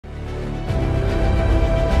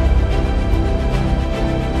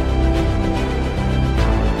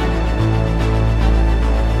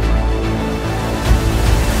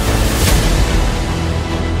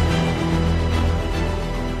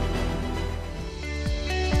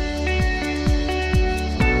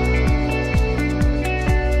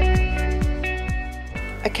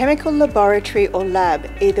chemical laboratory or lab,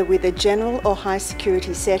 either with a general or high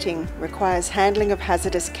security setting, requires handling of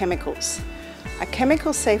hazardous chemicals. A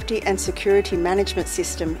chemical safety and security management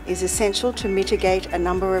system is essential to mitigate a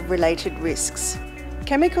number of related risks.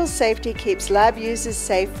 Chemical safety keeps lab users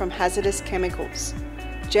safe from hazardous chemicals.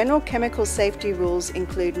 General chemical safety rules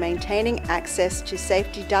include maintaining access to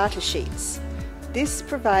safety data sheets. This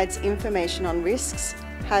provides information on risks,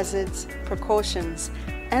 hazards, precautions,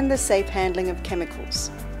 and the safe handling of chemicals.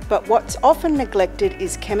 But what's often neglected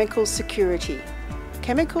is chemical security.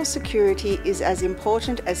 Chemical security is as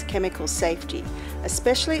important as chemical safety,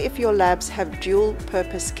 especially if your labs have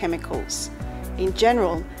dual-purpose chemicals. In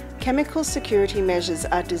general, chemical security measures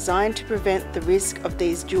are designed to prevent the risk of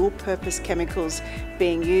these dual-purpose chemicals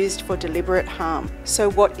being used for deliberate harm. So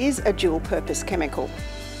what is a dual-purpose chemical?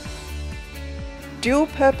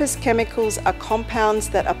 Dual-purpose chemicals are compounds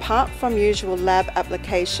that, apart from usual lab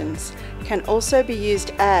applications, can also be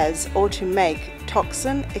used as or to make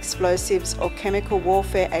toxin, explosives or chemical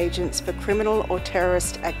warfare agents for criminal or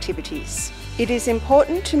terrorist activities. It is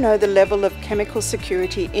important to know the level of chemical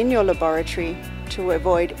security in your laboratory to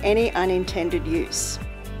avoid any unintended use.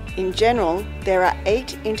 In general, there are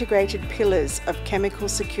 8 integrated pillars of chemical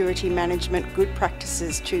security management good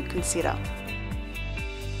practices to consider.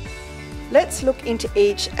 Let's look into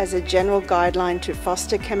each as a general guideline to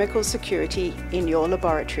foster chemical security in your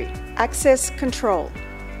laboratory. Access control.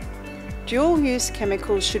 Dual-use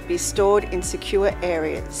chemicals should be stored in secure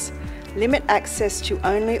areas. Limit access to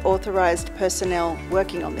only authorised personnel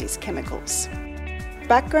working on these chemicals.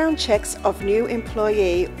 Background checks of new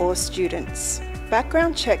employee or students.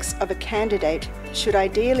 Background checks of a candidate should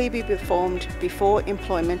ideally be performed before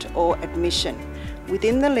employment or admission,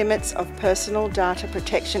 within the limits of Personal Data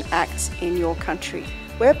Protection Acts in your country.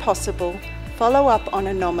 Where possible, follow up on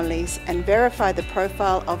anomalies and verify the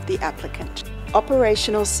profile of the applicant.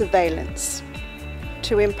 Operational surveillance.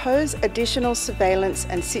 To impose additional surveillance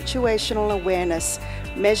and situational awareness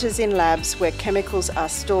measures in labs where chemicals are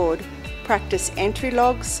stored, practice entry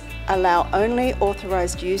logs, allow only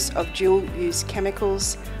authorised use of dual-use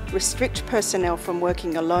chemicals, restrict personnel from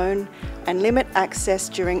working alone, and limit access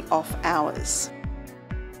during off hours.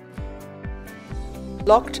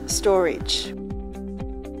 Locked storage.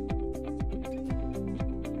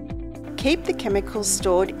 Keep the chemicals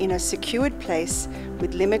stored in a secured place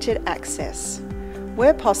with limited access.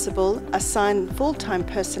 Where possible, assign full-time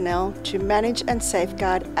personnel to manage and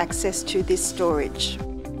safeguard access to this storage.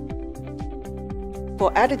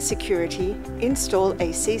 For added security, install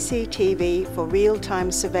a CCTV for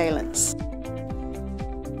real-time surveillance.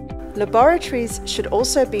 Laboratories should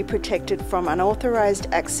also be protected from unauthorised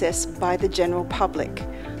access by the general public,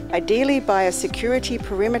 ideally by a security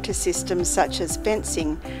perimeter system such as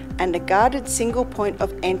fencing and a guarded single point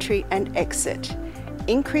of entry and exit.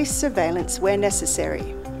 Increase surveillance where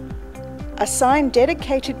necessary. Assign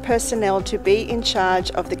dedicated personnel to be in charge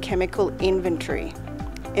of the chemical inventory.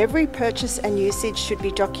 Every purchase and usage should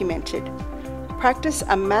be documented. Practice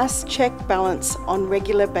a mass check balance on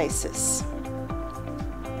regular basis.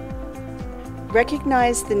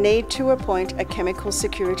 Recognise the need to appoint a chemical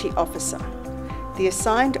security officer. The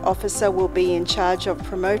assigned officer will be in charge of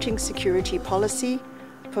promoting security policy,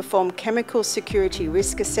 perform chemical security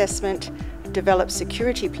risk assessment, develop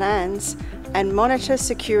security plans, and monitor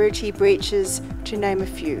security breaches, to name a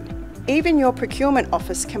few. Even your procurement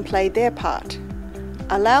office can play their part.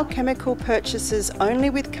 Allow chemical purchases only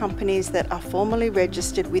with companies that are formally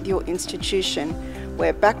registered with your institution,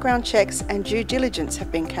 where background checks and due diligence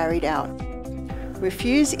have been carried out.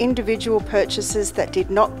 Refuse individual purchases that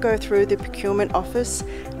did not go through the procurement office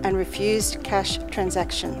and refused cash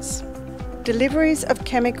transactions. Deliveries of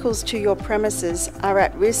chemicals to your premises are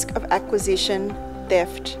at risk of acquisition,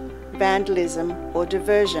 theft, vandalism, or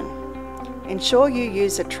diversion. Ensure you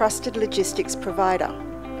use a trusted logistics provider.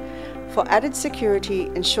 For added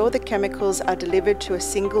security, ensure the chemicals are delivered to a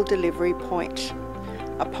single delivery point.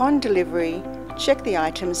 Upon delivery, check the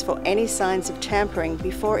items for any signs of tampering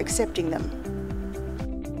before accepting them.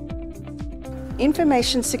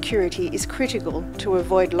 Information security is critical to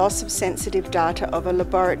avoid loss of sensitive data of a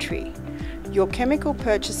laboratory. Your chemical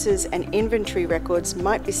purchases and inventory records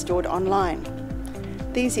might be stored online.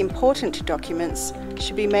 These important documents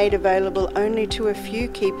should be made available only to a few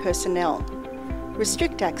key personnel.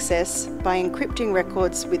 Restrict access by encrypting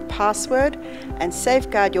records with password and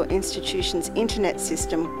safeguard your institution's internet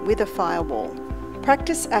system with a firewall.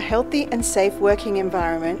 Practice a healthy and safe working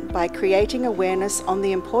environment by creating awareness on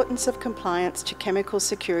the importance of compliance to chemical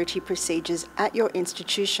security procedures at your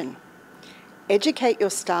institution. Educate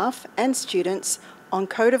your staff and students on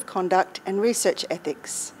code of conduct and research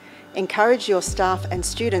ethics. Encourage your staff and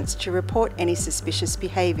students to report any suspicious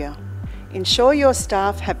behaviour. Ensure your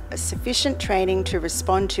staff have sufficient training to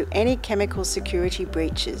respond to any chemical security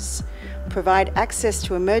breaches. Provide access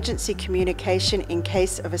to emergency communication in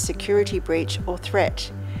case of a security breach or threat.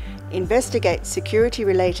 Investigate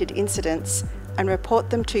security-related incidents and report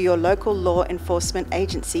them to your local law enforcement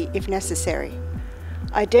agency if necessary.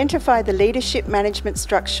 Identify the leadership management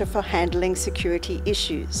structure for handling security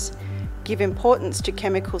issues. Give importance to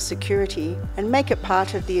chemical security and make it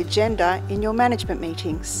part of the agenda in your management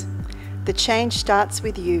meetings. The change starts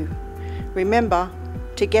with you. Remember,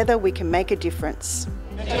 together we can make a difference.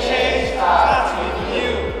 The change starts